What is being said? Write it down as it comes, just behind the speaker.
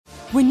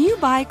When you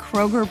buy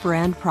Kroger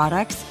brand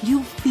products,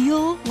 you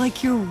feel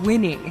like you're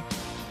winning.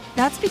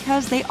 That's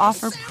because they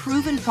offer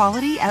proven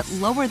quality at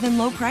lower than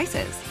low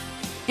prices.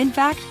 In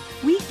fact,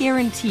 we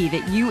guarantee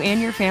that you and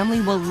your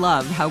family will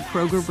love how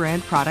Kroger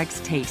brand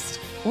products taste,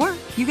 or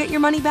you get your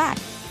money back.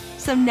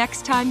 So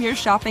next time you're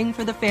shopping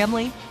for the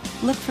family,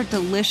 look for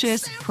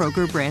delicious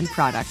Kroger brand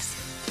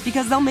products,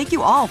 because they'll make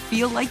you all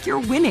feel like you're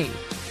winning.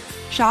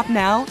 Shop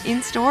now,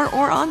 in-store,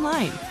 or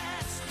online.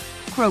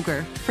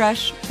 Kroger,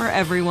 fresh for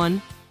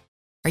everyone.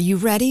 Are you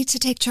ready to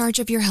take charge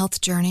of your health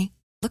journey?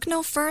 Look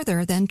no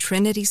further than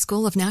Trinity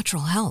School of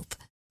Natural Health.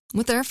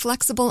 With their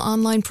flexible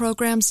online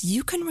programs,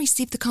 you can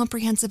receive the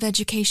comprehensive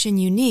education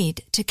you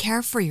need to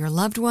care for your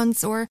loved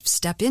ones or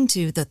step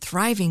into the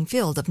thriving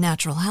field of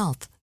natural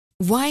health.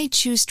 Why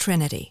choose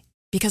Trinity?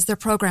 Because their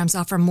programs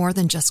offer more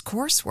than just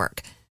coursework.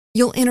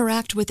 You'll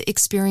interact with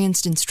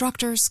experienced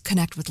instructors,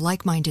 connect with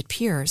like-minded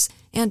peers,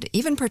 and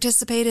even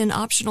participate in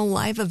optional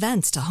live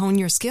events to hone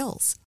your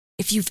skills.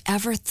 If you've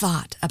ever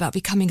thought about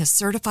becoming a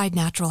certified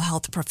natural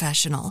health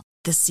professional,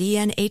 the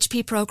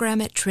CNHP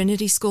program at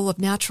Trinity School of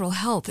Natural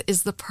Health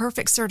is the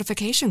perfect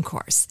certification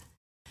course.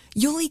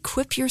 You'll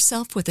equip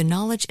yourself with the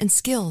knowledge and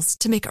skills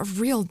to make a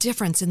real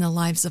difference in the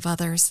lives of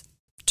others.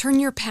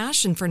 Turn your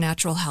passion for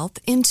natural health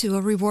into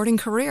a rewarding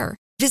career.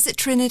 Visit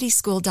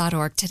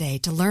trinityschool.org today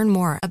to learn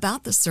more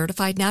about the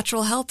Certified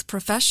Natural Health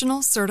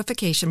Professional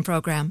Certification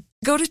Program.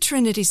 Go to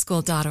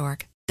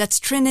trinityschool.org. That's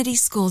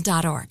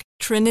trinityschool.org.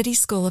 Trinity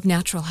School of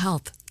Natural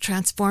Health.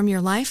 Transform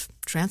your life,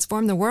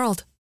 transform the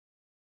world.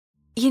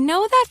 You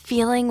know that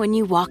feeling when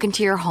you walk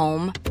into your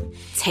home,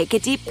 take a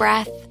deep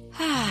breath,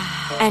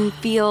 and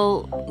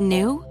feel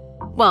new?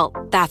 Well,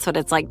 that's what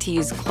it's like to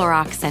use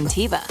Clorox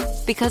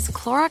Scentiva. Because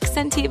Clorox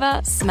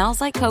Scentiva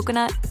smells like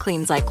coconut,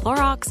 cleans like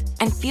Clorox,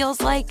 and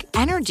feels like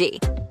energy.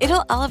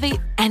 It'll elevate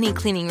any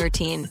cleaning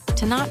routine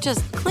to not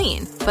just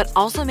clean, but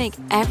also make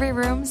every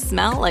room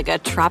smell like a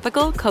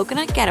tropical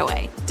coconut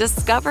getaway.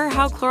 Discover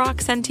how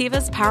Clorox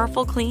Scentiva's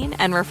powerful clean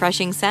and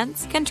refreshing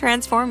scents can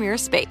transform your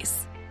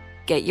space.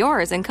 Get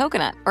yours in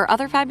coconut or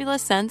other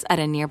fabulous scents at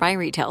a nearby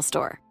retail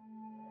store.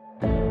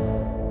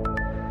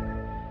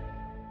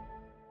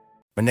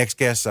 My next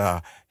guest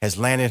has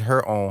landed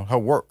her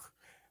work.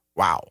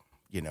 Wow.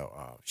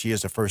 She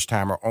is a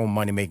first-timer on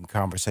Money Making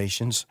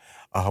Conversations.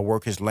 Her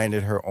work has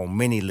landed her on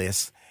many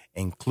lists,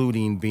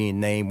 including being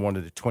named one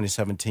of the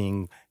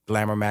 2017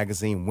 Glamour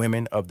Magazine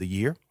Women of the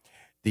Year,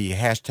 the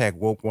hashtag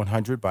Woke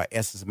 100 by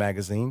Essence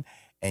Magazine,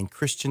 and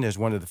Christian as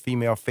one of the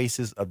female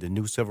faces of the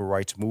new civil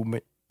rights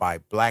movement by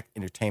Black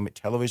Entertainment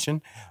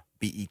Television,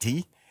 BET,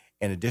 in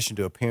addition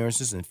to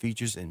appearances and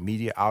features in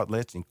media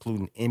outlets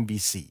including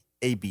NBC,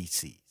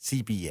 ABC,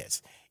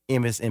 CBS,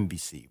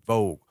 MSNBC,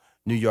 Vogue,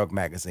 New York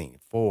Magazine,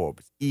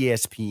 Forbes,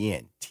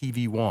 ESPN,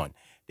 TV One,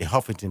 The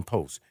Huffington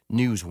Post,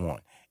 News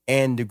One,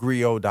 and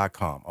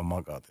TheGrio.com,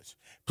 among others.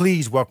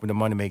 Please welcome to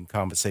Money Making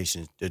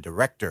Conversations, the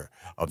Director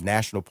of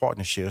National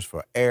Partnerships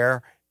for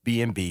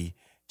Airbnb,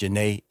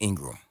 Janae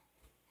Ingram.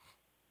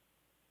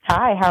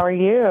 Hi, how are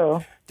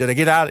you?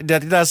 Did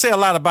I say a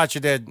lot about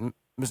you there,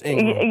 Ms.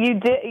 Ingram?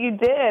 You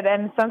did,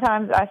 and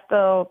sometimes I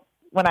still,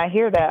 when I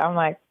hear that, I'm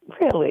like,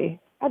 really?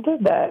 I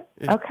did that.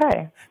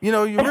 Okay. You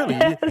really,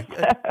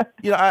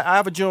 I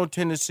have a general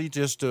tendency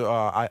just to,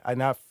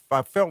 I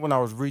felt when I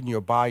was reading your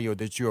bio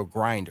that you're a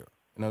grinder.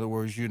 In other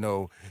words,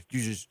 you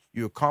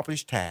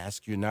accomplish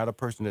tasks. You're not a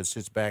person that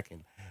sits back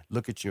and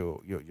look at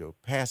your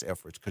past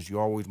efforts because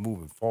you're always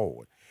moving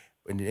forward.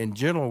 And in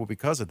general,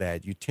 because of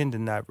that, you tend to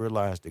not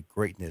realize the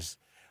greatness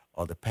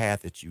or the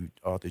path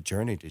or the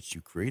journey that you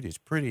created. It's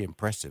pretty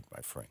impressive,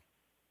 my friend.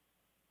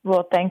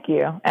 Well, thank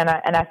you, and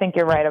I think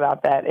you're right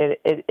about that.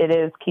 It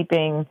is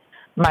keeping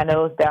my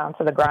nose down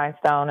to the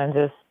grindstone and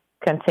just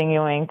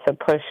continuing to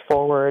push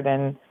forward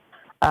and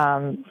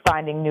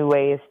finding new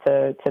ways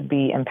to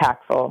be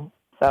impactful.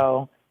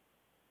 So,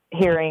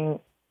 being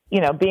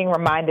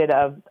reminded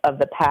of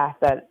the path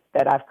that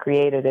I've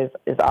created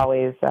is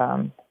always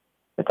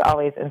it's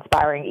always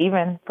inspiring,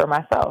 even for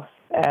myself,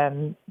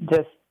 and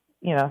just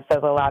says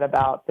a lot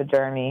about the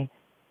journey.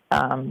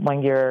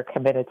 When you're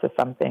committed to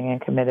something and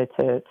committed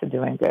to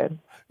doing good.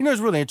 It's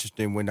really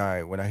interesting when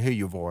I hear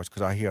your voice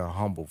because I hear a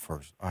humble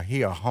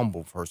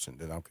person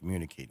that I'm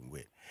communicating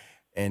with,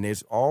 and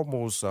it's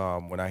almost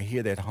when I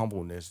hear that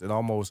humbleness,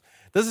 does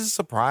it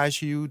surprise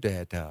you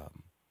that I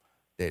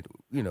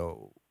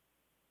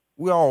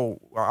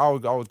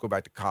always go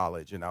back to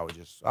college, and I was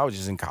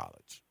just in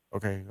college.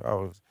 Okay, I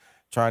was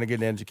trying to get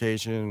an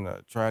education,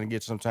 trying to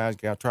get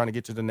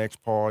to the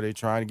next party,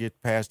 trying to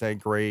get past that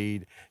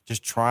grade,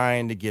 just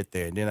trying to get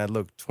there. And then I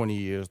look 20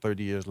 years,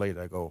 30 years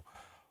later, I go,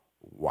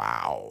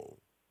 wow.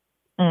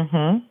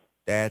 Mm-hmm.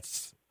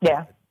 That's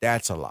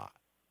a lot.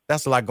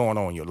 That's a lot going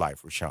on in your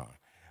life, Rashawn.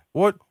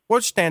 What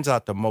stands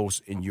out the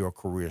most in your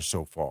career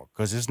so far?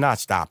 Because it's not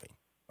stopping.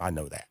 I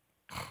know that.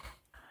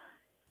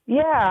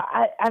 Yeah,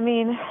 I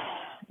mean,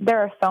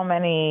 there are so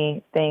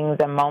many things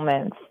and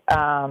moments.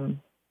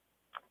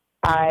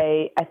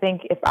 I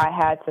think if I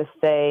had to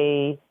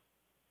say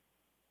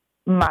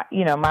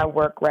my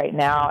work right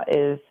now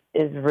is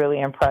is really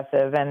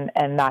impressive,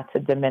 and not to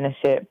diminish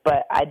it.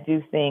 But I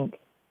do think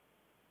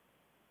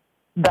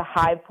the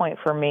high point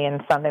for me,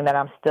 and something that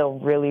I'm still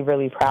really,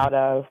 really proud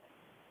of,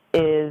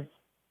 is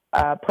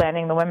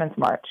planning the Women's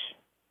March.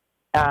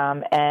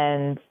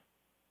 And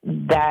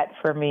that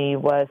for me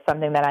was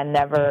something that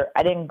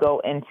I didn't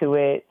go into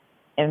it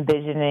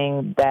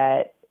envisioning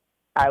that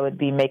I would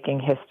be making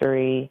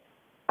history,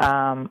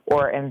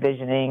 or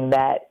envisioning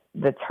that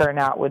the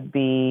turnout would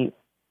be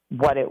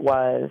what it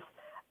was.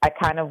 I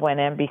kind of went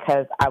in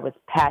because I was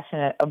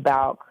passionate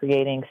about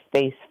creating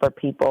space for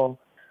people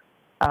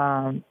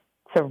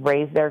to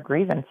raise their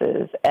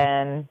grievances,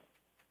 and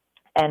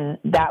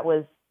that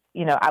was,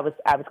 I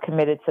was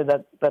committed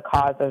to the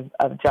cause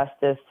of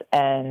justice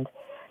and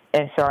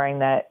ensuring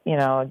that,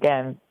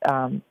 again,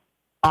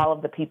 all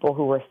of the people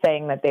who were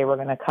saying that they were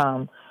going to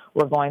come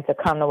were going to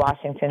come to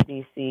Washington,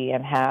 D.C.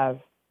 and have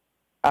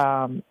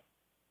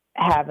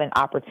an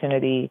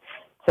opportunity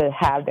to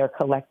have their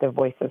collective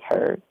voices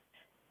heard.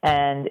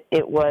 And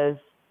it was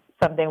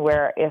something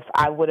where if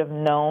I would have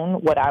known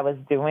what I was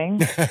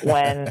doing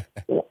when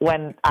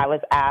I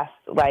was asked,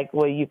 like,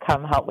 will you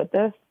come help with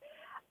this?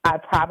 I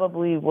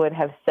probably would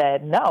have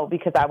said no,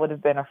 because I would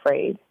have been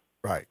afraid.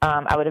 Right.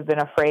 I would have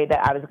been afraid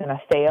that I was going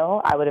to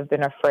fail. I would have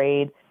been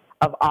afraid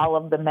of all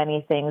of the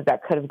many things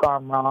that could have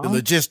gone wrong. The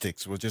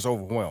logistics was just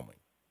overwhelming.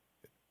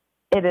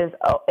 It is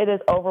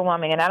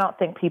overwhelming, and I don't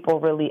think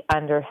people really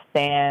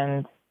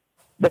understand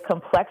the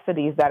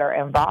complexities that are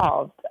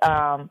involved.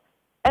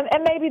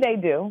 And maybe they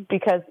do,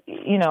 because,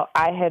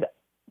 I had,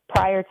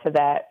 prior to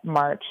that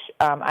march,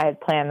 I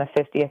had planned the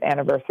 50th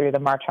anniversary of the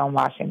March on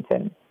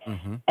Washington.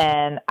 Mm-hmm.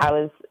 And I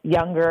was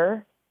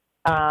younger.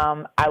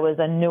 I was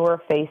a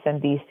newer face in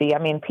D.C. I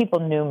mean, people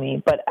knew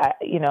me, but, I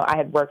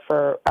had worked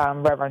for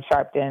Reverend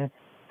Sharpton,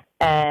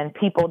 and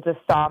people just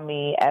saw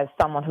me as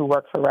someone who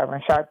worked for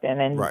Reverend Sharpton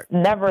and right.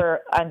 never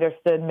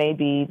understood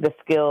maybe the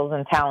skills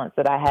and talents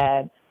that I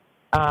had.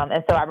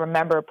 And so I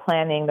remember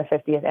planning the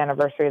 50th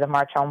anniversary of the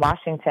March on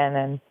Washington,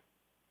 and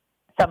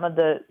some of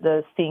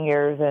the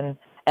seniors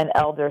and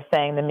elders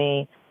saying to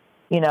me,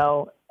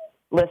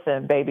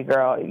 listen, baby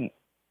girl,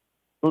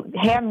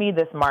 hand me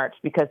this march,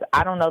 because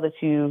I don't know that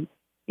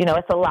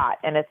it's a lot,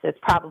 and it's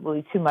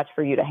probably too much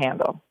for you to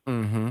handle.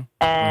 Mm-hmm.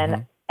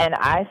 And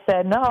I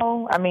said,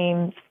 no. I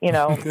mean,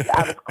 I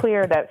was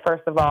clear that,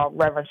 first of all,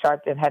 Reverend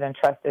Sharpton had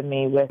entrusted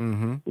me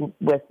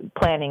with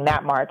planning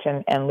that march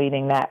and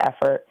leading that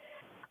effort.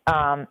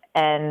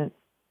 And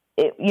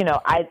it,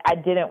 I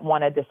didn't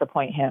want to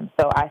disappoint him.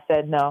 So I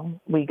said,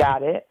 no, we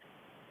got it.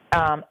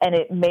 And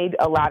it made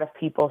a lot of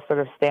people sort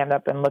of stand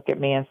up and look at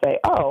me and say,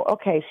 oh,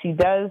 okay, she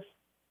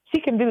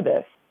can do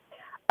this.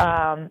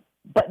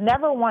 But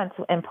never once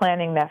in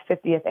planning that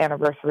 50th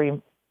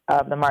anniversary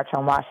of the March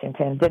on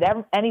Washington did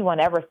anyone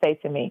ever say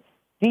to me,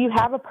 do you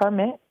have a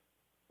permit?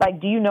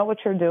 Like, do you know what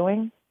you're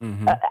doing?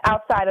 Mm-hmm.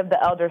 Outside of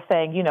the elders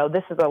saying,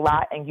 this is a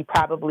lot and you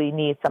probably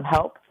need some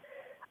help.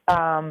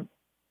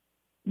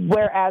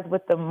 Whereas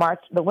with the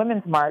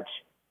Women's March,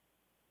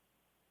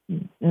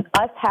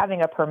 us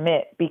having a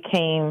permit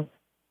became,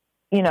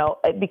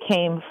 it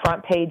became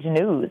front page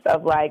news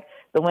of, like,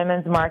 the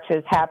Women's March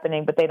is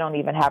happening, but they don't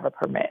even have a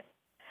permit.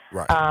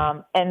 Right.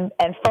 And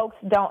folks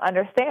don't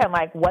understand,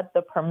 like, what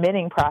the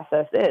permitting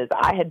process is.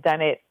 I had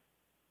done it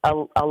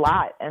a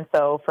lot. And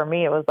so for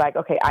me, it was like,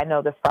 okay, I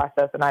know this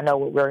process and I know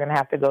what we're going to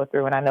have to go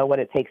through and I know what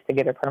it takes to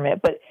get a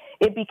permit. But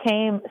it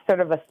became sort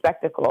of a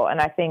spectacle. And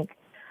I think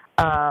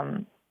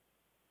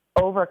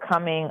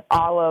overcoming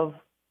all of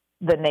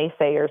the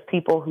naysayers,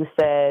 people who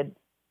said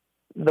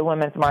the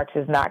Women's March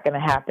is not going to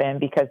happen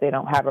because they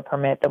don't have a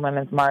permit. The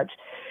Women's March,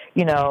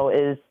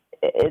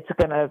 it's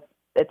going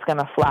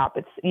to flop.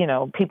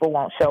 It's, people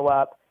won't show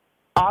up.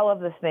 All of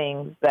the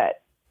things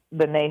that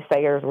the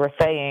naysayers were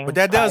saying. But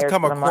that does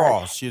come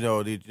across, the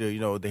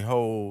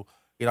whole,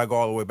 I go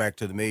all the way back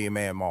to the Million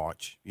Man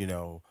March,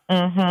 that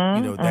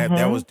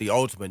was the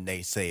ultimate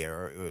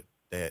naysayer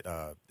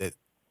that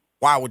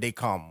why would they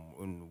come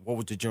and what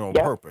was the general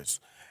purpose?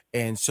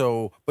 And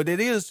so, but it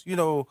is,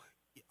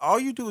 all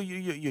you do,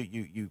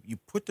 you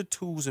put the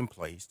tools in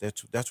place.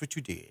 That's what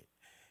you did.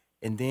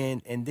 And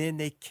then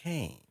they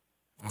came.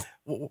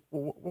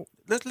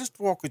 Let's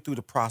walk you through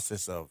the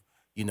process of,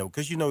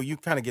 because you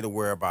kind of get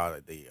aware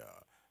about the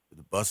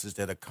buses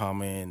that are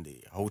coming,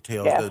 the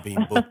hotels that are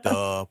being booked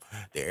up,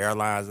 the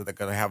airlines that are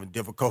going to have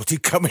difficulty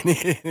coming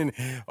in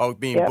or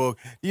being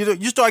booked.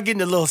 You start getting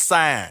the little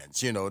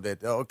signs, that,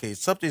 okay,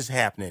 something's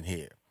happening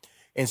here.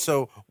 And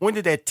so when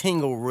did that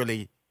tingle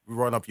really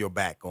run up your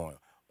back going,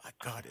 my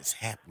God, it's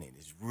happening.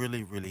 It's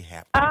really, really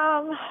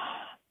happening.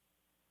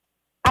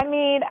 I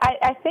mean,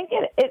 I think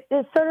it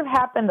sort of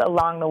happened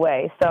along the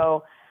way.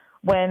 So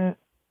when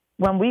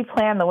we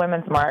planned the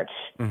Women's March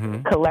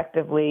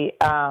collectively,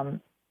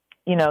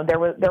 there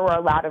were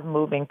a lot of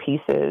moving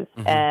pieces,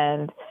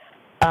 and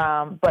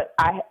but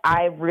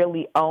I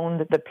really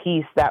owned the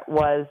piece that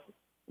was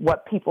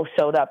what people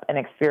showed up and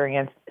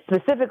experienced,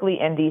 specifically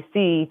in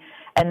D.C.,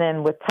 and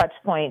then with touch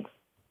points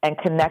and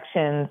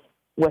connections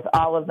with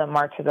all of the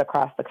marches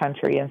across the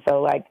country. And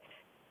so, like,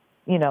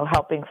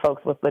 helping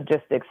folks with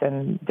logistics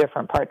in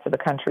different parts of the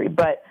country.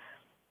 But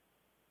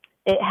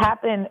it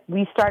happened,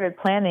 we started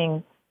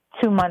planning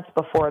 2 months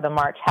before the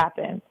march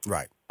happened.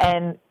 Right.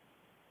 And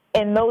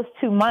in those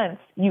 2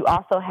 months, you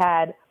also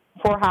had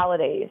 4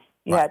 holidays.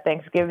 You had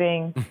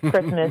Thanksgiving,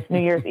 Christmas,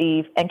 New Year's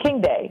Eve, and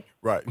King Day.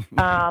 Right.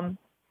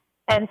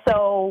 And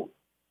so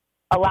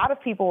a lot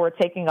of people were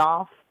taking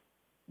off,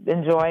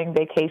 enjoying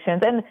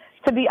vacations. And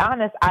to be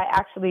honest,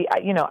 I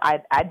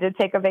did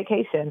take a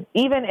vacation,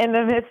 even in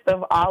the midst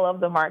of all of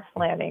the march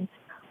planning.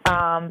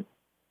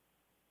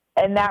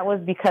 And that was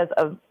because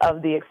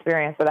of the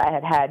experience that I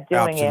had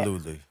doing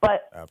Absolutely. it.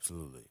 But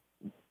absolutely.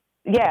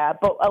 Yeah,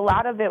 but a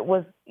lot of it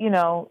was,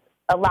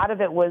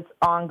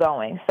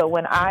 ongoing. So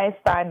when I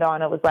signed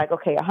on, it was like,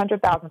 okay,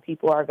 100,000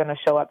 people are going to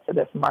show up to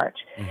this march.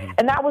 Mm-hmm.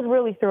 And that was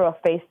really through a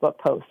Facebook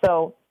post.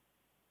 So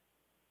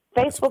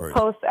Facebook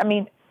posts, I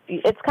mean,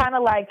 it's kind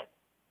of like,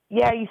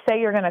 yeah, you say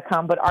you're going to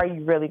come, but are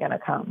you really going to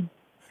come?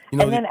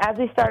 And then as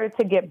we started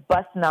to get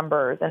bus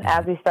numbers and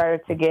as we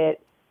started to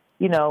get,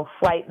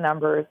 flight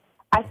numbers,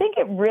 I think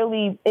it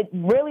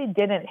really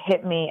didn't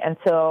hit me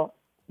until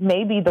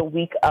maybe the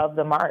week of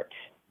the march,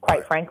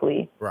 quite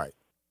frankly. Right.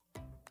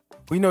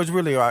 Well, it's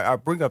really, I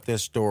bring up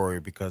this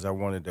story because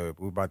we're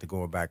about to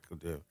go back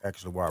to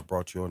actually why I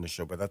brought you on the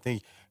show. But I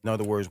think, in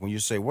other words, when you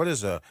say, when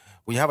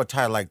you have a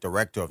title like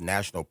Director of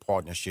National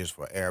Partnerships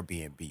for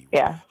Airbnb,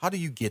 how do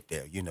you get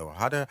there?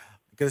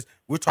 Because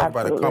we're talking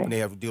about a company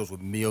that deals with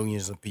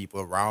millions of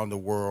people around the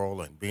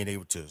world and being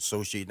able to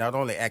associate not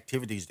only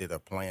activities that are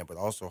planned, but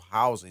also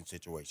housing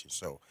situations.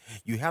 So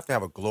you have to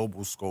have a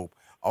global scope.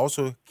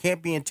 Also,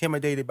 can't be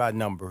intimidated by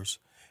numbers.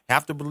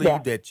 Have to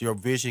believe that your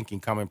vision can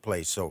come in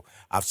place. So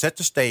I've set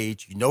the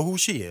stage. You know who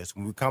she is.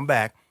 When we come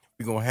back,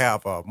 we're going to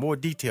have more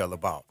detail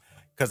about,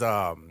 because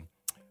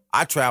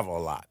I travel a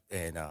lot,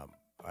 and a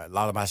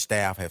lot of my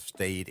staff have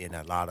stayed in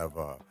a lot of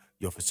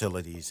your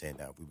facilities, and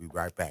we'll be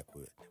right back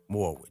with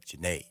more with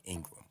Janae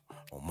Ingram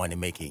on Money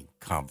Making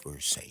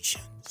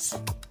Conversations.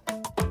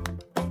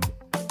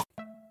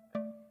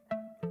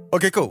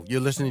 Okay, cool. You're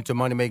listening to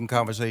Money Making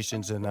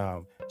Conversations, and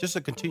just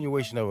a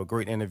continuation of a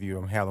great interview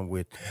I'm having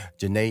with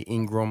Janae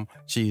Ingram.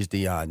 She's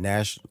the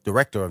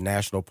Director of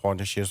National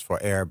Partnerships for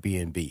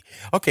Airbnb.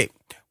 Okay,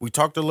 we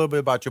talked a little bit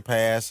about your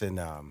past and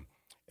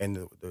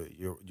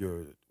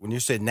your when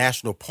you said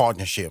national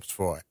partnerships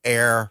for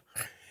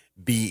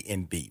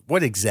Airbnb.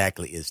 What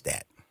exactly is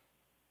that?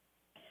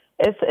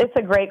 It's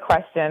a great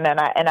question, and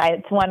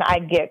it's one I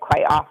get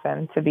quite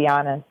often, to be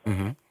honest.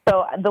 Mm-hmm.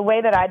 So the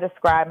way that I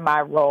describe my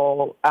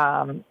role,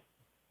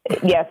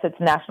 yes, it's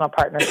national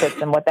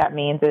partnerships, and what that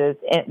means is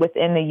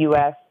within the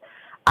U.S.,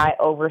 I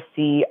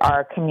oversee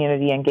our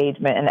community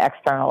engagement and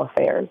external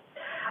affairs.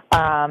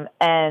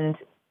 And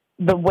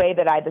the way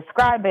that I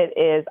describe it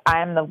is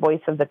I am the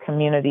voice of the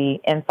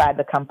community inside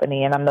the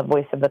company, and I'm the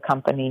voice of the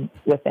company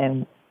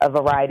within a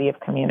variety of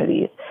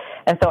communities.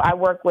 And so I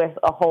work with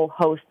a whole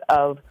host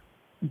of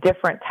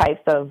different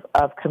types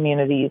of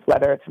communities,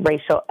 whether it's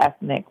racial,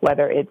 ethnic,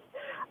 whether it's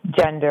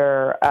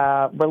gender,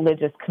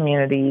 religious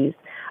communities,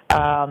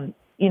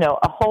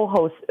 a whole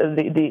host of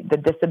the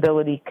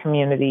disability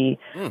community,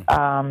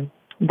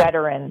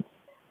 veterans.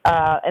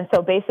 And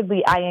so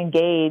basically I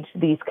engage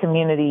these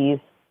communities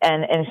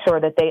and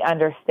ensure that they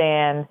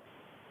understand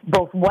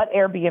both what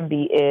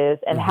Airbnb is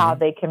and how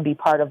they can be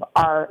part of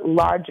our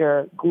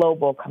larger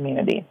global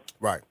community.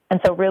 Right. And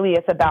so really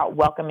it's about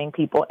welcoming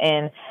people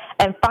in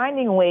and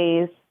finding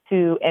ways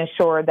to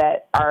ensure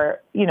that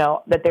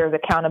that there's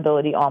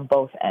accountability on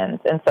both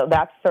ends. And so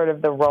that's sort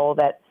of the role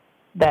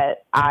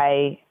that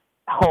I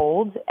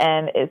hold,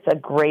 and it's a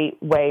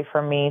great way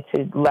for me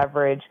to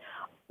leverage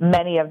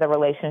many of the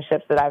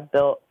relationships that I've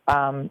built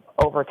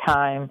over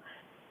time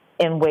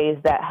in ways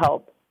that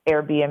help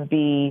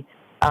Airbnb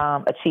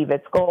achieve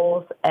its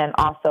goals and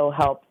also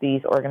help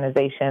these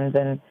organizations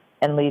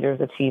and leaders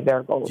achieve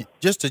their goals.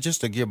 Just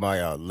to give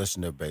my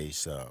listener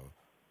base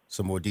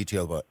some more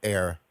detail about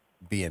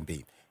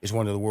Airbnb. It's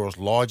one of the world's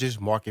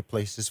largest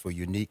marketplaces for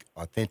unique,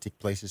 authentic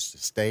places to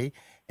stay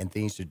and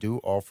things to do,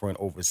 offering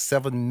over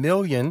 7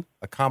 million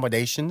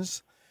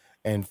accommodations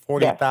and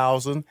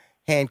 40,000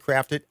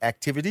 handcrafted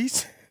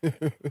activities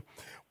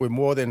with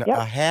more than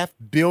 500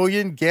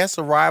 million guest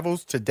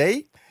arrivals to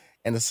date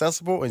and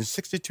accessible in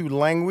 62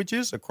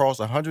 languages across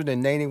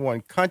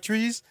 181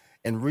 countries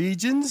and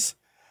regions.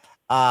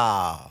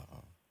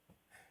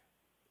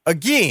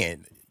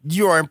 Again,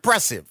 you are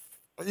impressive.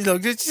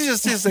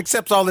 Just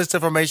accepts all this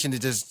information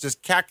and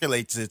just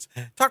calculates it.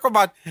 Talk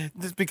about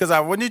this, because I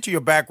went into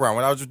your background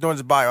when I was doing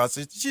this bio. I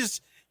said,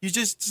 you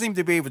just seem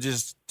to be able to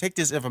just take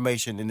this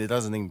information and it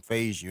doesn't even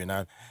faze you. And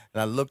I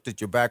looked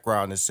at your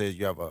background and said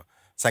you have a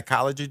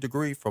psychology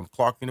degree from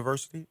Clark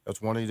University.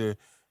 That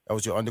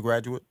was your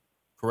undergraduate,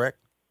 correct?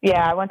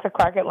 Yeah, I went to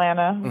Clark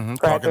Atlanta,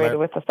 graduated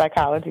with a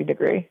psychology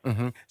degree.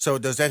 Mm-hmm. So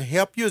does that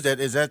help you?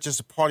 Is that just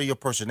a part of your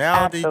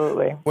personality?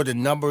 Absolutely. Where the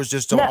numbers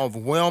just don't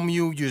overwhelm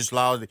you? You just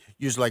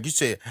like you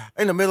said,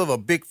 in the middle of a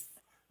big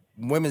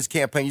women's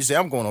campaign, you say,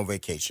 I'm going on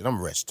vacation.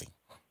 I'm resting.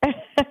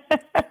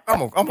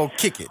 I'm gonna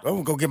kick it. I'm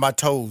gonna go get my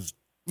toes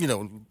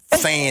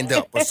sand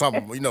up or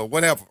something,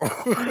 whatever.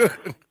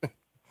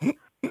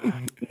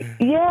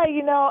 Yeah,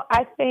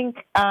 I think,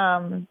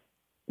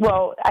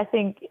 I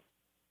think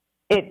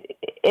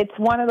it's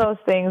one of those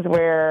things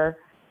where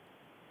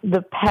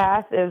the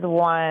path is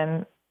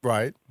one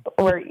right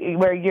where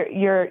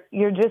you're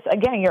just,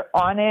 again, you're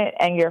on it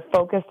and you're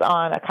focused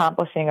on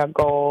accomplishing a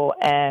goal,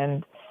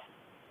 and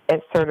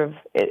it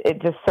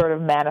just sort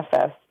of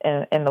manifests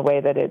in the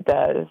way that it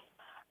does.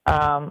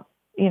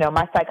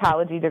 My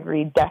psychology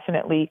degree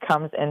definitely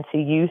comes into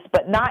use,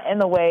 but not in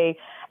the way,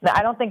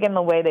 I don't think in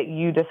the way that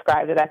you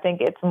described it. I think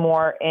it's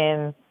more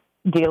in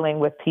dealing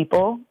with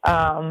people,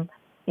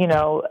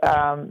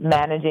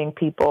 managing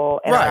people,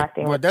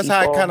 interacting with that's people.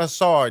 how I kind of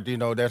saw it,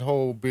 that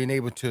whole being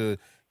able to,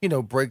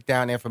 break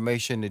down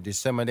information and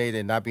disseminate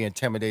and not be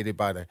intimidated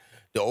by the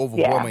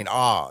overwhelming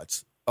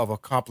odds of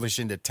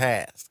accomplishing the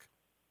task.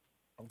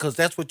 Because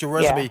that's what your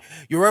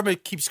resume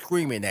keeps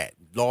screaming at: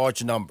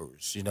 large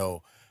numbers,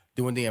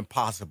 doing the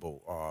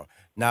impossible,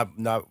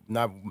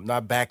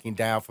 not backing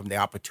down from the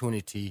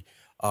opportunity,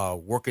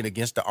 working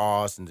against the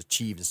odds and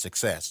achieving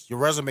success. Your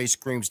resume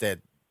screams that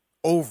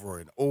over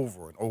and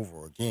over and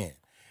over again,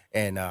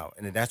 and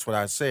that's what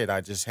I said.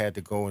 I just had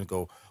to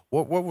go,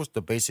 what was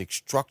the basic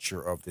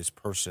structure of this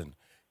person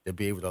to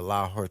be able to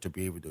allow her to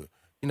be able to,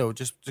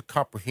 just to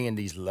comprehend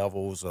these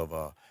levels of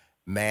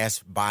mass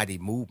body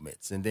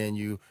movements, and then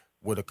you.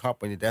 With a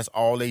company, that's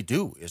all they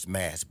do is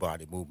mass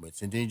body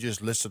movements. And then you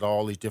just listed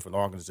all these different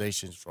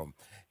organizations, from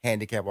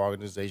handicap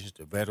organizations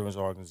to veterans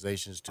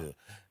organizations to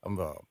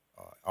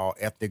all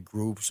ethnic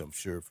groups, I'm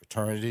sure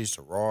fraternities,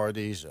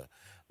 sororities,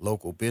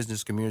 local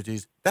business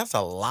communities. That's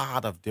a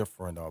lot of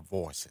different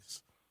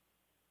voices.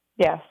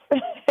 Yes,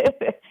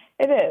 it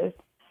is.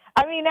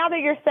 I mean, now that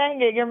you're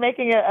saying it, you're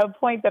making a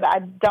point that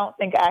I don't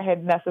think I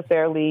had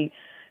necessarily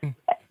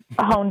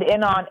honed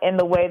in on in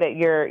the way that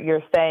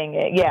you're saying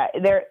it. Yeah,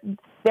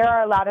 there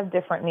are a lot of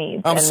different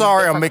needs. I'm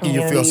sorry I'm making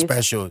you feel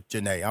special,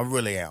 Janae. I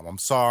really am. I'm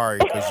sorry,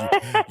 because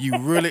you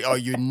really are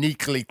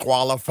uniquely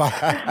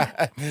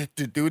qualified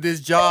to do this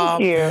job.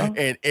 Thank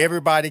you. And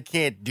everybody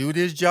can't do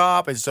this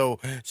job. And so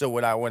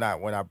when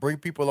I bring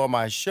people on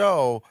my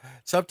show,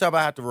 sometimes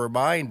I have to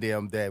remind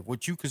them that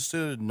what you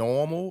consider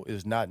normal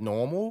is not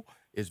normal.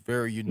 It's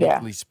very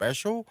uniquely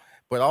special,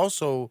 but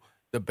also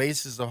the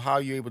basis of how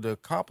you're able to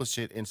accomplish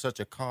it in such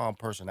a calm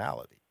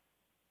personality.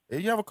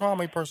 You have a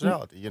calming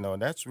personality,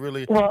 and that's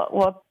really...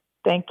 Well,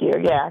 thank you.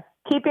 Yeah.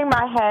 Keeping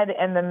my head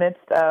in the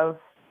midst of,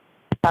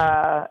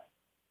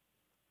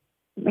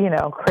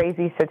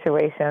 crazy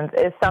situations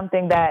is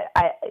something that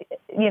I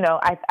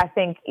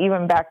think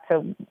even back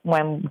to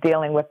when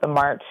dealing with the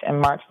March and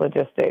March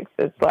logistics,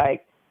 it's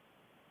like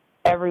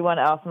everyone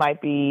else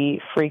might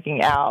be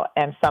freaking out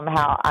and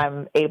somehow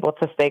I'm able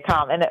to stay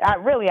calm. And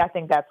I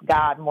think that's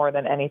God more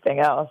than anything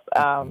else.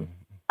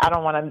 I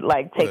don't want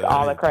to take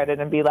all the credit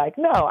and be like,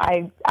 no,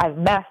 I've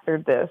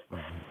mastered this.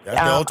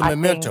 That's the ultimate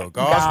mentor.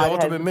 God's the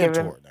ultimate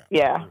mentor now.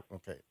 Yeah.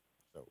 Okay.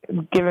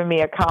 Giving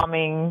me a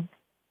calming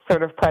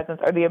sort of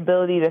presence, or the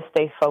ability to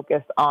stay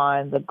focused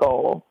on the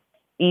goal,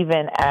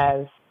 even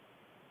as,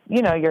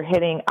 you're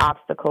hitting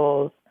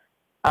obstacles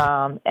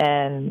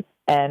and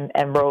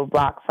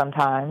roadblocks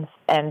sometimes,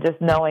 and just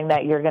knowing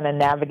that you're going to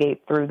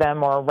navigate through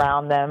them or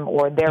around them,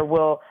 or there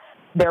will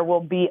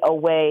be a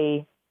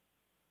way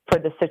for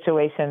the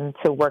situation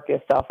to work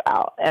itself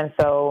out. And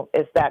so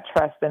it's that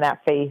trust and that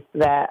faith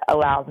that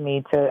allows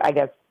me to, I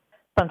guess,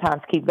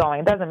 sometimes keep going.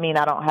 It doesn't mean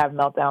I don't have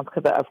meltdowns,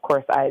 because of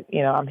course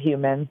I'm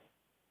human.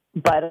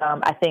 But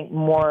I think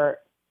more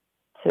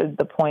to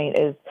the point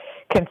is,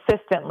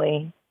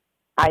 consistently,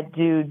 I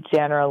do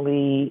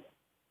generally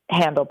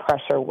handle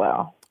pressure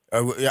well.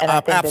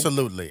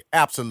 Absolutely.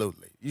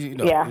 Absolutely.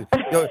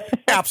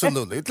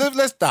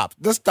 Let's stop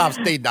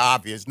stating the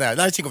obvious now.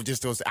 Now she gonna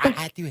just say,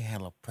 I do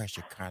handle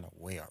pressure kind of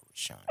well,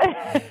 Rashawn.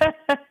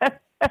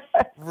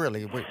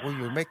 Really, when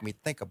you make me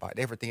think about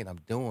everything I'm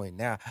doing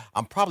now,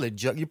 you're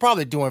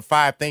probably doing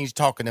 5 things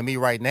talking to me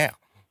right now.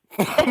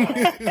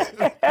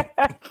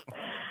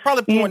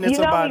 Probably pointing at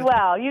somebody.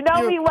 You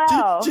know me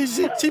well.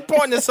 She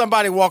pointing at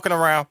somebody walking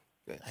around.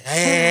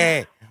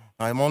 Hey,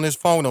 I'm on this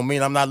phone. Don't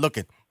mean I'm not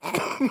looking.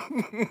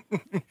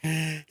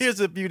 Here's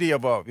the beauty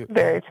of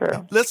very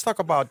true. Let's talk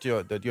about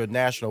your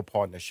national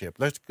partnership.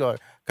 Let's go,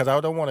 because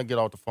I don't want to get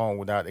off the phone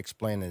without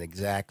explaining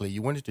exactly.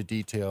 You went into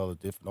detail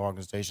of different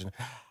organizations.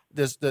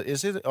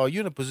 Are you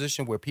in a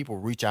position where people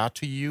reach out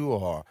to you,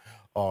 or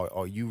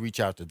you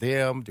reach out to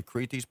them to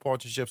create these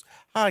partnerships?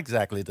 How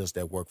exactly does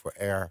that work for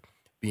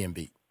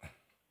Airbnb?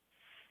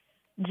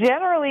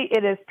 Generally,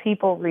 it is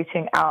people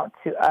reaching out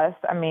to us.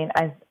 I mean,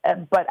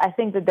 but I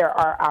think that there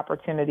are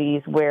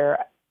opportunities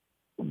where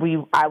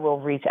I will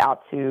reach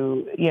out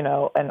to,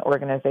 an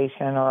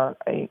organization or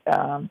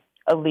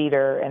a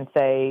leader and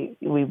say,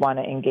 we want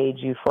to engage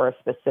you for a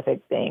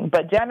specific thing.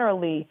 But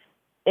generally,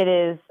 it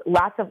is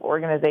lots of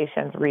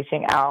organizations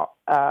reaching out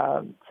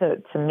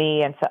to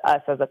me and to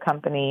us as a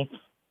company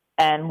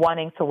and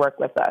wanting to work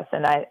with us.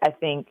 And I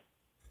think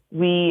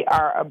we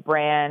are a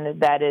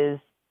brand that is,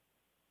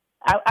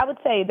 I would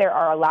say there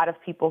are a lot of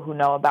people who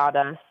know about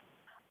us.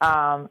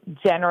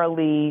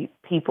 generally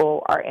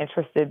people are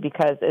interested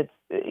because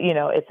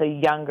it's a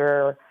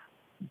younger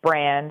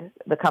brand.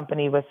 The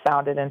company was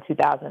founded in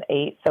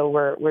 2008, so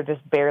we're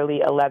just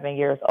barely 11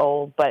 years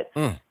old. But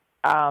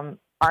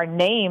our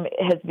name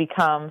has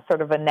become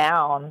sort of a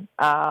noun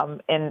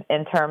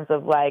in terms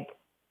of like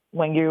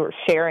when you're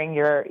sharing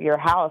your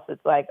house,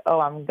 it's like, oh,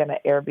 I'm going to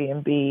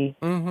Airbnb.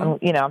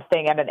 I'm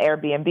staying at an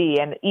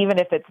Airbnb, and even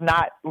if it's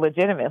not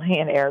legitimately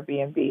an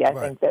Airbnb, I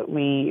think that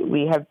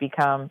we have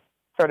become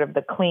sort of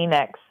the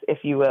Kleenex, if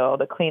you will,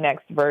 the Kleenex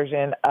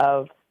version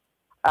of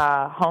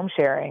home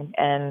sharing,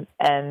 and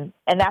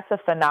that's a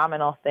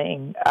phenomenal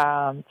thing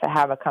to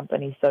have a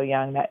company so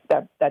young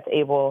that's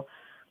able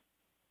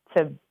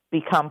to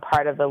become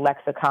part of the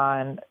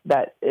lexicon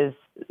that is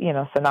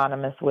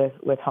synonymous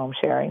with home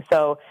sharing.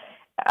 So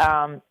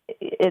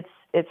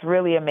it's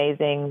really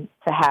amazing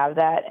to have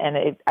that,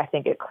 and I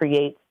think it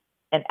creates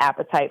an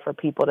appetite for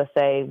people to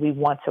say, we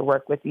want to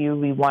work with you,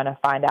 we want to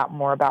find out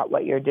more about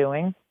what you're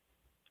doing.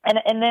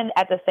 And then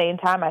at the same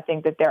time, I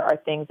think that there are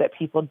things that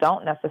people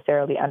don't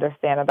necessarily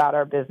understand about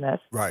our business.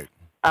 Right.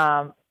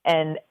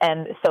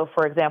 And so,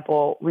 for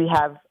example, we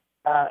have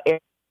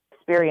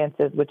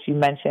experiences, which you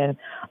mentioned,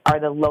 are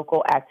the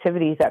local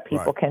activities that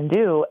people can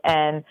do.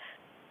 And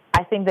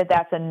I think that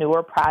that's a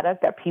newer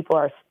product that people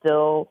are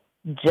still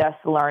just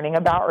learning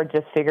about or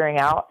just figuring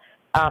out.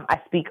 I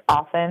speak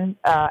often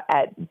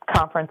at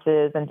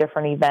conferences and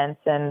different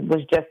events, and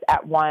was just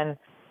at one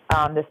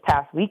this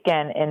past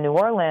weekend in New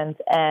Orleans.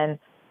 And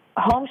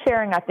home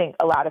sharing, I think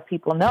a lot of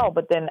people know,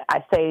 but then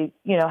I say,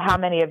 how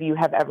many of you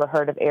have ever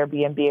heard of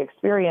Airbnb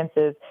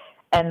experiences?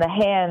 And the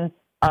hands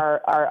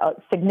are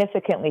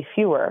significantly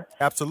fewer.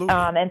 Absolutely.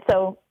 And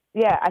so,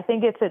 I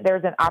think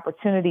there's an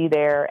opportunity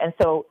there. And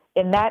so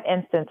in that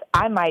instance,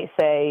 I might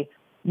say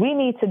we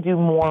need to do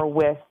more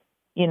with,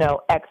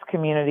 X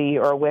community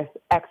or with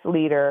X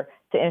leader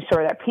to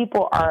ensure that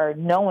people are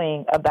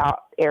knowing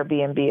about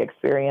Airbnb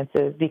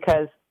experiences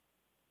because,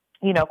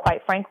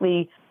 quite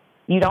frankly,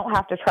 you don't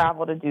have to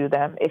travel to do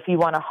them. If you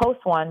want to host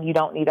one, you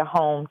don't need a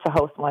home to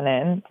host one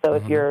in. So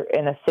if you're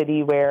in a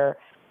city where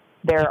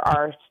there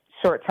are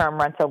short-term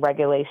rental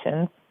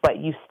regulations, but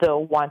you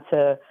still want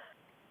to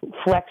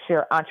flex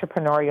your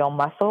entrepreneurial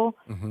muscle,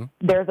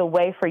 there's a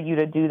way for you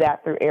to do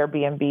that through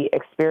Airbnb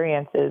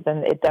experiences,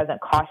 and it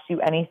doesn't cost you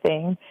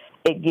anything.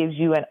 It gives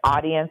you an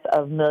audience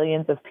of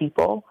millions of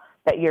people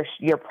that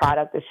your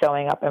product is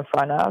showing up in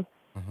front of.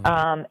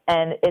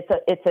 And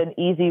it's an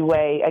easy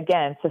way,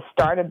 again, to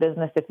start a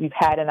business if you've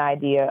had an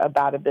idea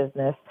about a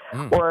business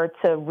or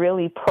to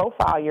really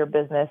profile your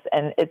business.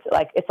 And it's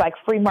like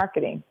free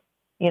marketing.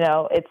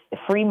 It's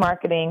free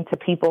marketing to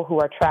people who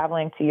are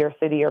traveling to your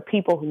city or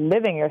people who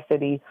live in your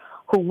city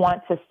who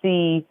want to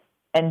see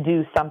and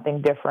do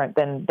something different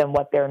than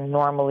what they're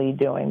normally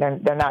doing.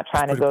 They're not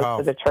trying to go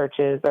to the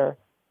churches or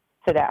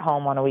sit at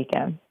home on a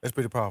weekend. That's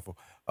pretty powerful.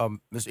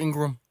 Ms.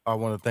 Ingram, I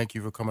want to thank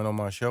you for coming on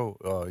my show.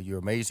 You're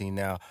amazing.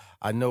 Now,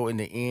 I know in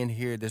the end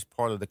here, this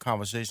part of the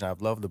conversation,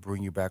 I'd love to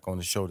bring you back on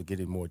the show to get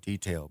in more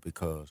detail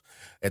because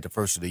at the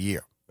first of the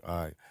year,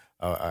 I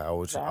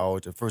always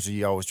the first of the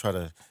year, I always try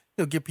to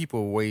give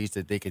people ways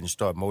that they can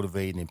start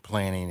motivating and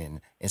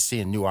planning and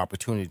seeing new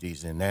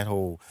opportunities. And that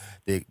whole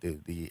the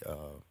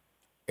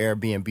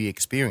Airbnb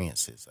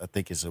experiences, I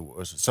think is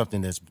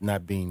something that's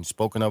not being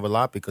spoken of a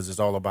lot because it's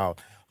all about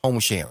home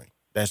sharing.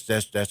 That's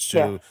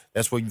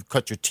where you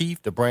cut your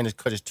teeth. The brand has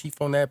cut its teeth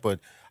on that.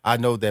 But I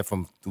know that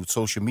through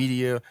social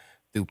media,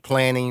 through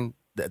planning,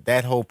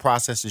 that whole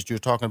process that you're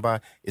talking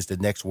about is the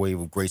next wave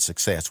of great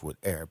success with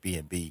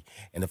Airbnb.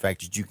 And the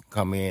fact that you can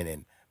come in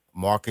and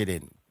market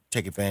and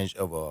take advantage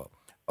of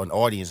an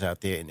audience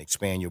out there and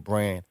expand your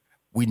brand.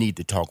 We need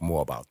to talk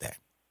more about that.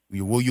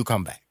 Will you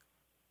come back?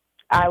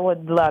 I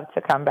would love to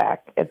come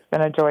back. It's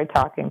been a joy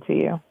talking to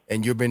you.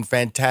 And you've been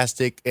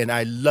fantastic, and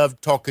I love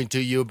talking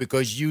to you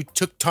because you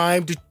took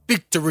time to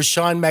speak to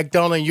Rushion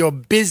McDonald in your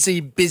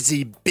busy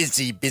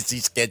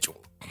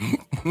schedule.